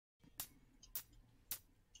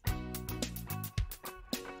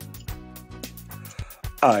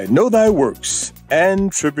I know thy works,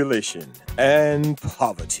 and tribulation, and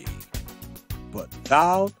poverty, but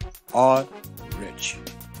thou art rich.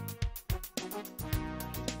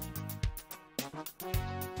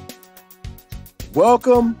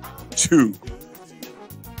 Welcome to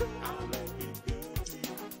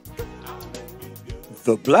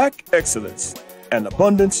the Black Excellence and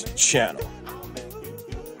Abundance Channel.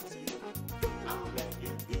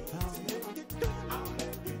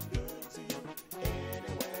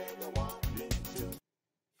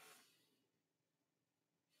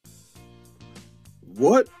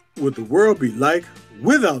 What would the world be like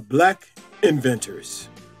without black inventors?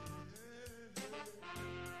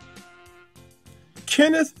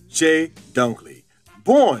 Kenneth J. Dunkley,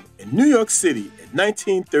 born in New York City in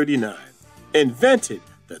 1939, invented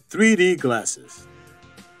the 3D glasses.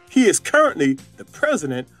 He is currently the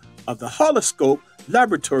president of the Holoscope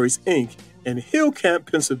Laboratories, Inc. in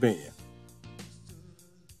Hillcamp, Pennsylvania.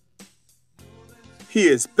 He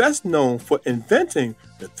is best known for inventing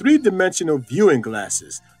the three-dimensional viewing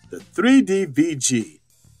glasses, the 3D VG,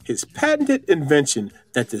 his patented invention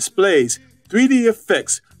that displays 3D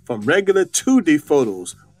effects from regular 2D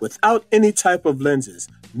photos without any type of lenses,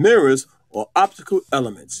 mirrors, or optical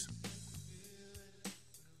elements.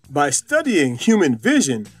 By studying human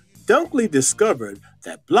vision, Dunkley discovered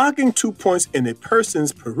that blocking 2 points in a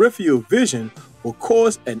person's peripheral vision will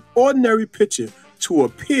cause an ordinary picture to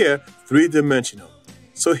appear three-dimensional.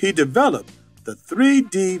 So he developed the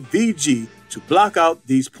 3D VG to block out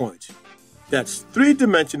these points. That's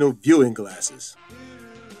three-dimensional viewing glasses.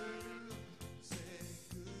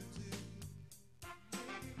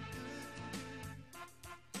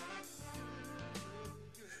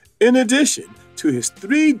 In addition to his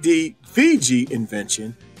 3D VG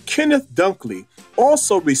invention, Kenneth Dunkley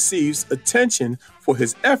also receives attention for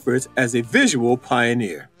his efforts as a visual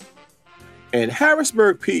pioneer. In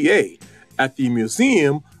Harrisburg, PA, at the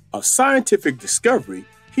Museum of Scientific Discovery,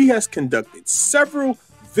 he has conducted several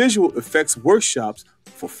visual effects workshops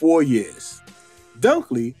for 4 years.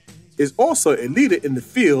 Dunkley is also a leader in the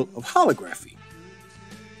field of holography.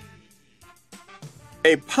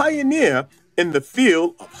 A pioneer in the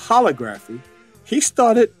field of holography, he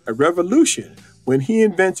started a revolution when he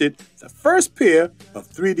invented the first pair of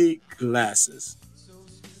 3D glasses.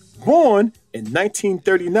 Born in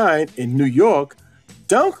 1939 in New York,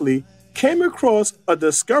 Dunkley came across a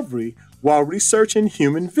discovery while researching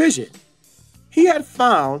human vision. He had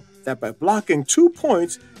found that by blocking 2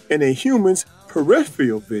 points in a human's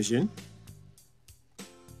peripheral vision,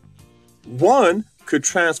 one could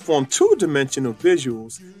transform two-dimensional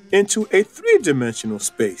visuals into a three-dimensional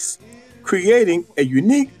space, creating a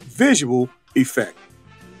unique visual effect.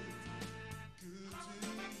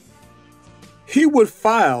 He would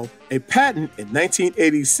file a patent in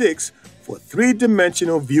 1986 for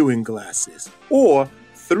three-dimensional viewing glasses, or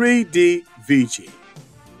 3D VG.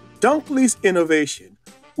 Dunkley's innovation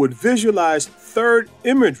would visualize third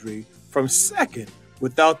imagery from second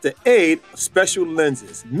without the aid of special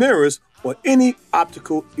lenses, mirrors, or any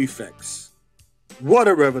optical effects. What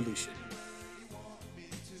a revolution!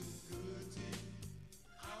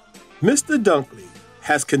 Mr. Dunkley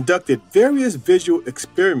has conducted various visual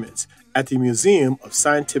experiments at the Museum of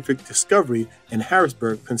Scientific Discovery in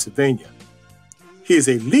Harrisburg, Pennsylvania. He is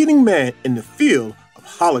a leading man in the field of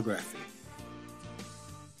holography.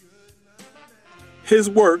 His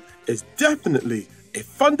work is definitely a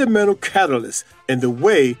fundamental catalyst in the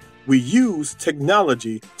way we use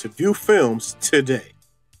technology to view films today.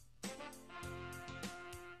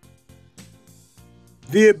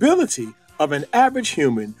 The ability of an average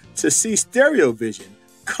human to see stereo vision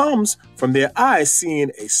comes from their eyes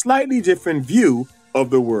seeing a slightly different view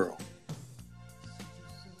of the world.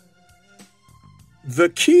 The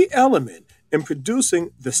key element in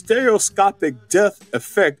producing the stereoscopic depth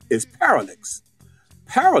effect is parallax.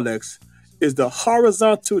 Parallax is the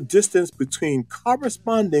horizontal distance between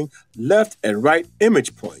corresponding left and right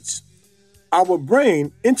image points. Our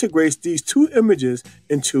brain integrates these two images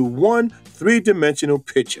into one three-dimensional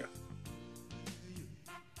picture.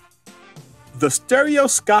 The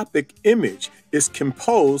stereoscopic image is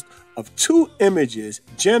composed of two images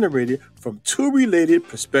generated from two related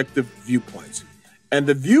perspective viewpoints, and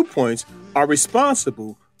the viewpoints are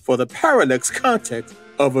responsible for the parallax context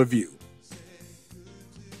of a view.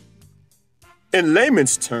 In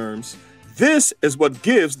layman's terms, this is what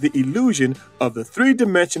gives the illusion of the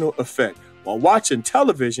three-dimensional effect while watching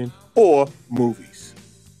television or movies.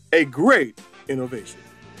 A great innovation.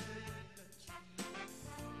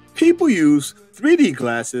 People use 3D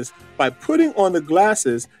glasses by putting on the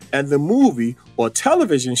glasses, and the movie or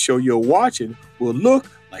television show you're watching will look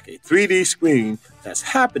like a 3D screen that's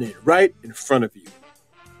happening right in front of you,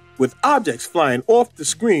 with objects flying off the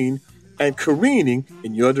screen and careening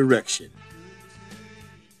in your direction.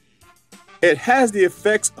 It has the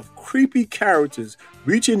effects of creepy characters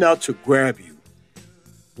reaching out to grab you.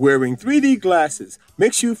 Wearing 3D glasses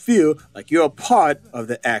makes you feel like you're a part of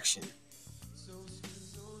the action.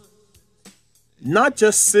 Not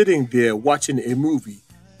just sitting there watching a movie,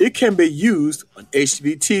 it can be used on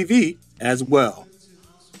HDTV as well.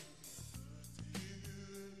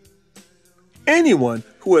 Anyone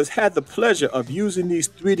who has had the pleasure of using these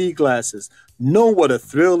 3D glasses know what a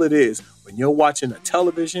thrill it is when you're watching a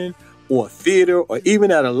television or a theater or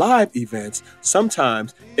even at a live event.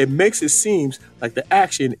 Sometimes it makes it seem like the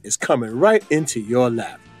action is coming right into your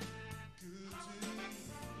lap.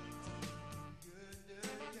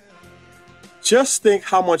 Just think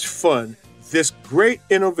how much fun this great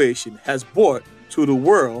innovation has brought to the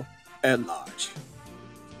world at large.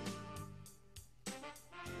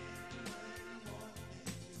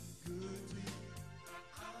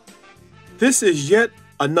 This is yet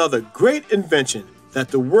another great invention that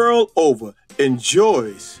the world over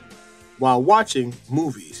enjoys while watching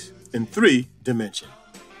movies in 3 dimensions.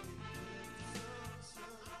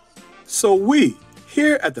 So we,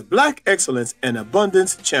 here at the Black Excellence and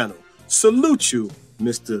Abundance channel, salute you,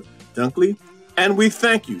 Mr. Dunkley, and we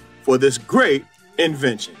thank you for this great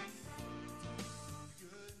invention.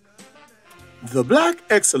 The Black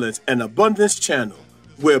Excellence and Abundance channel,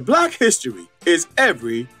 where Black history is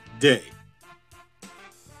every day.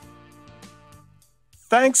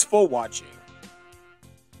 Thanks for watching.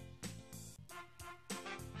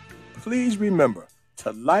 Please remember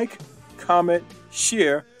to like, comment,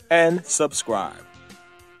 share, and subscribe.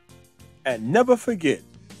 And never forget,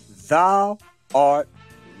 thou art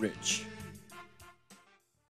rich.